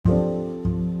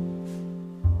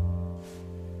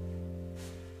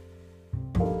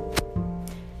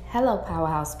Hello,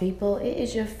 Powerhouse people. It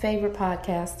is your favorite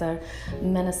podcaster,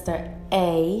 Minister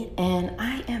A, and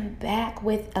I am back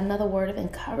with another word of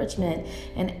encouragement.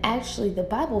 And actually, the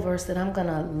Bible verse that I'm going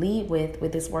to lead with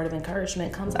this word of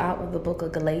encouragement comes out of the book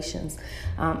of Galatians.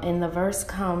 And the verse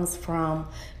comes from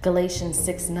Galatians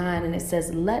 6:9, and it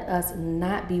says, "Let us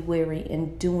not be weary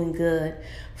in doing good,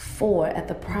 for at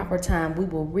the proper time we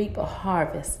will reap a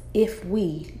harvest if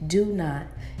we do not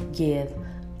give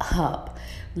up."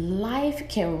 Life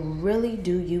can really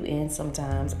do you in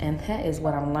sometimes, and that is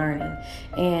what I'm learning.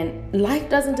 And life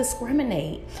doesn't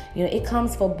discriminate. It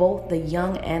comes for both the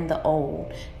young and the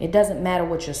old. It doesn't matter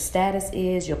what your status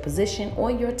is, your position,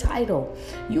 or your title.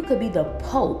 You could be the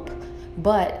Pope,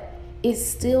 but it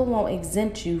still won't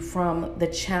exempt you from the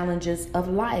challenges of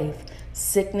life.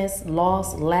 Sickness,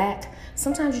 loss, lack.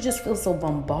 Sometimes you just feel so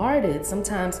bombarded.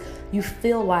 Sometimes you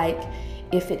feel like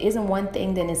if it isn't one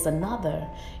thing, then it's another,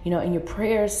 and your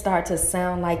prayers start to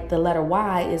sound like the letter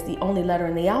Y is the only letter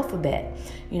in the alphabet,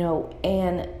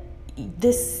 and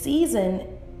this season,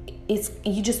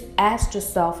 you just ask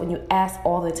yourself, and you ask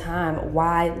all the time,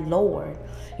 why, Lord?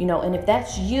 And if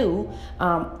that's you,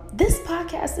 this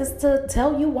podcast is to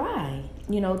tell you why,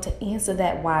 to answer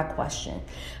that why question.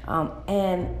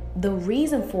 And the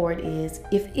reason for it is,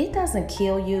 if it doesn't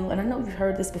kill you, and I know you've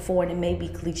heard this before and it may be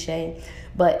cliche,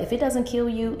 but if it doesn't kill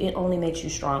you, it only makes you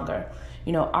stronger.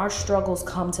 Our struggles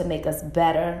come to make us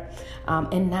better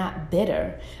and not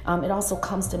bitter. It also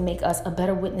comes to make us a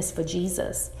better witness for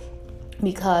Jesus.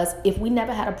 Because if we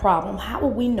never had a problem, how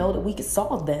would we know that we could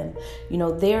solve them?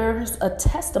 There's a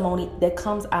testimony that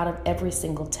comes out of every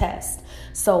single test.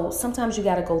 So sometimes you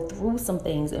got to go through some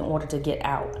things in order to get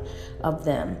out of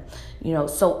them.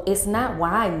 So it's not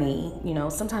why me.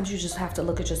 Sometimes you just have to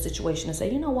look at your situation and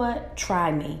say, you know what,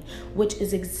 try me, which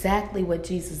is exactly what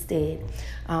Jesus did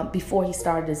before he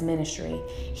started his ministry.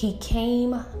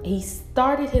 He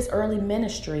started his early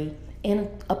ministry in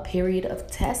a period of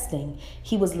testing.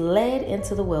 He was led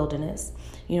into the wilderness,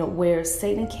 where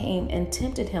Satan came and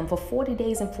tempted him for 40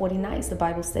 days and 40 nights. The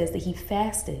Bible says that he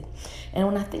fasted. And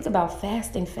when I think about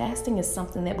fasting is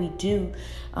something that we do,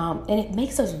 and it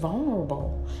makes us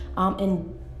vulnerable.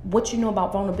 And what you know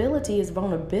about vulnerability is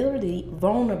vulnerability,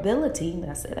 did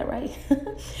I say that right?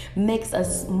 Makes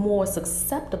us more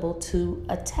susceptible to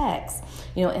attacks,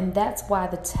 and that's why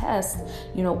the test,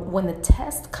 when the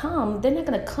tests come, they're not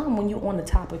going to come when you're on the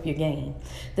top of your game.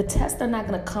 The tests are not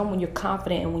going to come when you're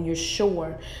confident and when you're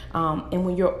sure, and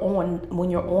when you're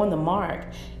on the mark.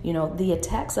 The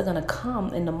attacks are going to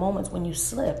come in the moments when you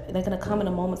slip. They're going to come in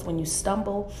the moments when you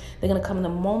stumble. They're going to come in the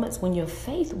moments when your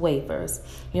faith wavers,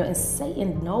 and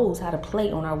Satan knows how to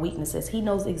play on our weaknesses. He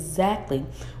knows exactly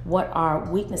what our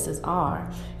weaknesses are.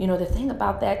 The thing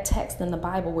about that text in the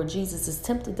Bible where Jesus is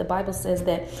tempted, the Bible says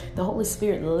that the Holy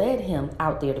Spirit led him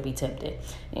out there to be tempted.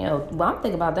 When I'm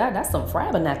thinking about that, that's some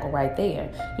frabernacle right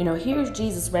there. Here's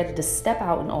Jesus ready to step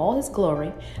out in all his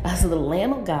glory as the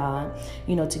Lamb of God,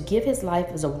 to give his life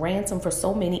as a ransom for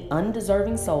so many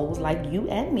undeserving souls like you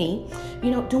and me,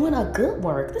 doing a good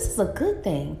work. This is a good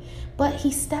thing. But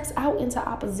he steps out into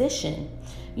opposition,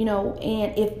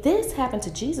 and if this happened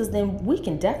to Jesus, then we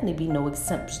can definitely be no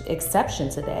exception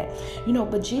to that,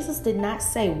 but Jesus did not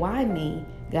say, why me,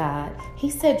 God? He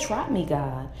said, try me,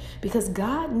 God, because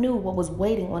God knew what was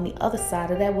waiting on the other side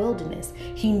of that wilderness.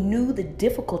 He knew the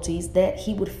difficulties that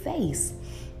he would face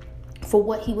for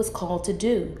what he was called to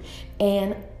do.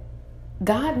 And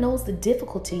God knows the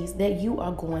difficulties that you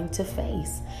are going to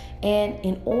face. And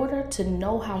in order to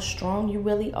know how strong you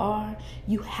really are,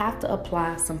 you have to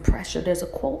apply some pressure. There's a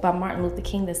quote by Martin Luther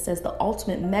King that says the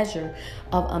ultimate measure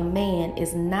of a man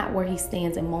is not where he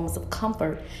stands in moments of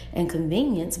comfort and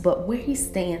convenience, but where he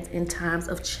stands in times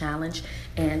of challenge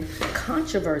and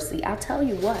controversy. I'll tell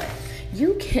you what,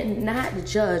 you cannot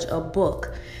judge a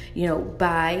book,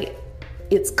 by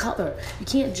its cover. You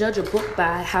can't judge a book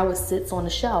by how it sits on the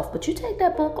shelf, but you take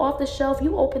that book off the shelf,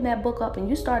 you open that book up and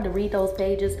you start to read those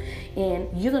pages, and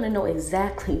you're going to know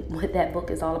exactly what that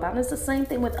book is all about. And it's the same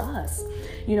thing with us.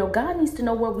 God needs to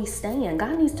know where we stand.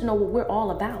 God needs to know what we're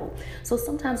all about. So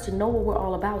sometimes to know what we're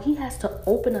all about, he has to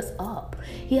open us up.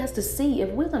 He has to see if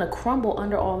we're going to crumble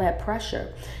under all that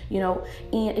pressure,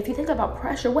 and if you think about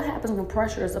pressure, what happens when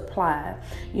pressure is applied?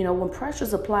 When pressure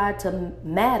is applied to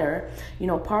matter,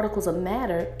 particles of matter,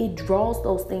 it draws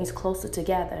those things closer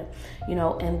together,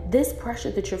 and this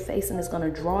pressure that you're facing is going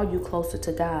to draw you closer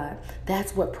to God.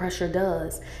 That's what pressure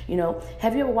does.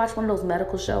 Have you ever watched one of those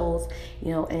medical shows,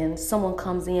 and someone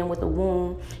comes in with a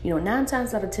wound? 9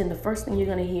 times out of 10, the first thing you're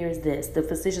going to hear is this: the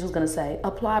physician's going to say,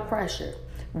 apply pressure.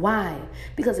 Why?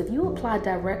 Because if you apply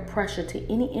direct pressure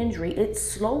to any injury, it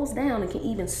slows down and can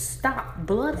even stop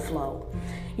blood flow.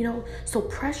 So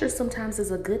pressure sometimes is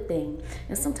a good thing.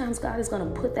 And sometimes God is going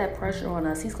to put that pressure on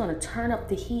us. He's going to turn up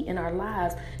the heat in our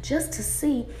lives just to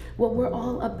see what we're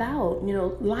all about.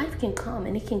 Life can come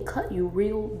and it can cut you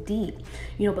real deep,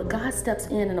 but God steps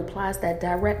in and applies that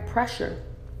direct pressure.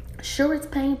 Sure, it's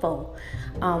painful,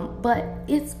 but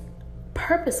it's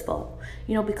purposeful,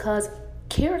 because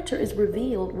character is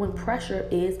revealed when pressure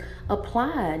is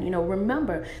applied.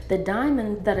 Remember that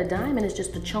a diamond is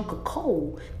just a chunk of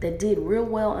coal that did real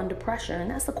well under pressure. And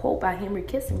that's a quote by Henry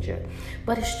Kissinger.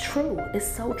 But it's true. It's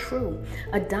so true.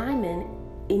 A diamond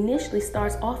initially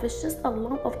starts off as just a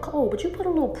lump of coal, but you put a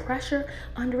little pressure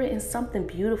under it and something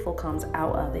beautiful comes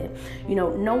out of it.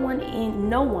 No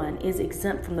one is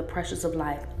exempt from the pressures of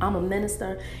life. I'm a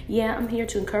minister. Yeah, I'm here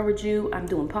to encourage you. I'm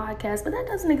doing podcasts, but that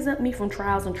doesn't exempt me from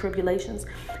trials and tribulations.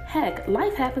 Heck,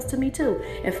 life happens to me too.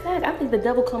 In fact, I think the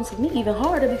devil comes for me even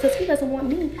harder because he doesn't want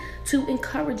me to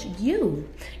encourage you.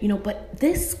 But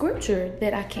this scripture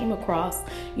that I came across,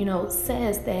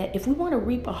 says that if we want to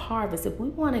reap a harvest, if we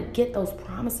want to get those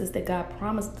promises that God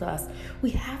promised us,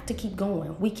 we have to keep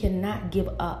going. We cannot give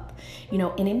up,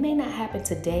 and it may not happen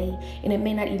today and it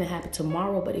may not even happen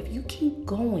tomorrow, but if you keep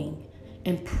going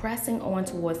and pressing on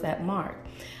towards that mark,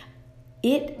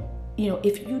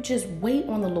 if you just wait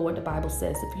on the Lord, the Bible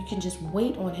says, if you can just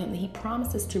wait on him, he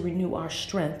promises to renew our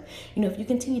strength. If you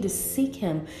continue to seek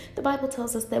him, the Bible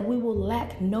tells us that we will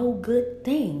lack no good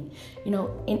thing,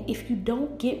 and if you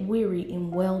don't get weary in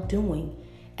well-doing,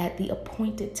 at the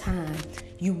appointed time,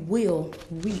 you will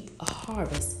reap a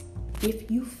harvest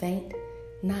if you faint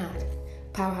not.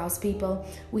 Powerhouse people,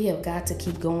 we have got to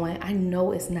keep going. I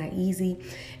know it's not easy,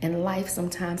 and life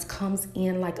sometimes comes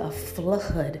in like a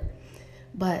flood.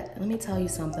 But let me tell you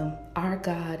something. Our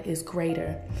God is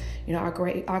greater.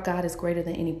 Our God is greater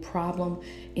than any problem,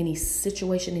 any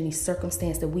situation, any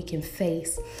circumstance that we can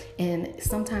face. And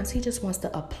sometimes he just wants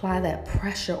to apply that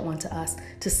pressure onto us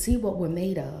to see what we're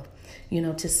made of,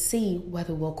 to see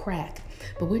whether we'll crack.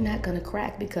 But we're not going to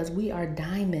crack because we are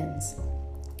diamonds.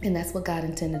 And that's what God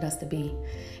intended us to be.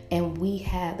 And we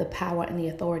have the power and the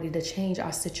authority to change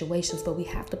our situations, but we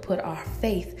have to put our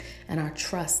faith and our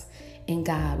trust in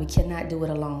God. We cannot do it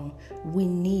alone. We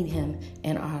need him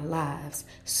in our lives.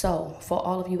 So for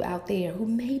all of you out there who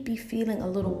may be feeling a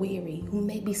little weary, who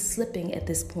may be slipping at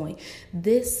this point,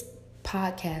 this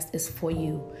podcast is for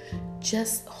you.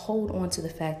 Just hold on to the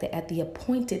fact that at the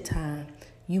appointed time,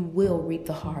 you will reap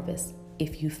the harvest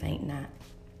if you faint not.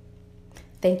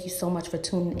 Thank you so much for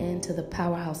tuning in to the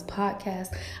Powerhouse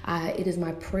Podcast. It is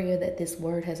my prayer that this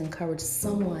word has encouraged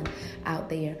someone out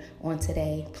there on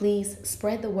today. Please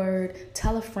spread the word,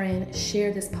 tell a friend,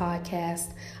 share this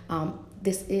podcast.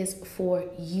 This is for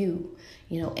you,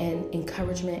 and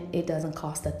encouragement, it doesn't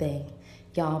cost a thing.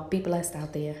 Y'all be blessed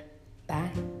out there.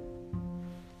 Bye.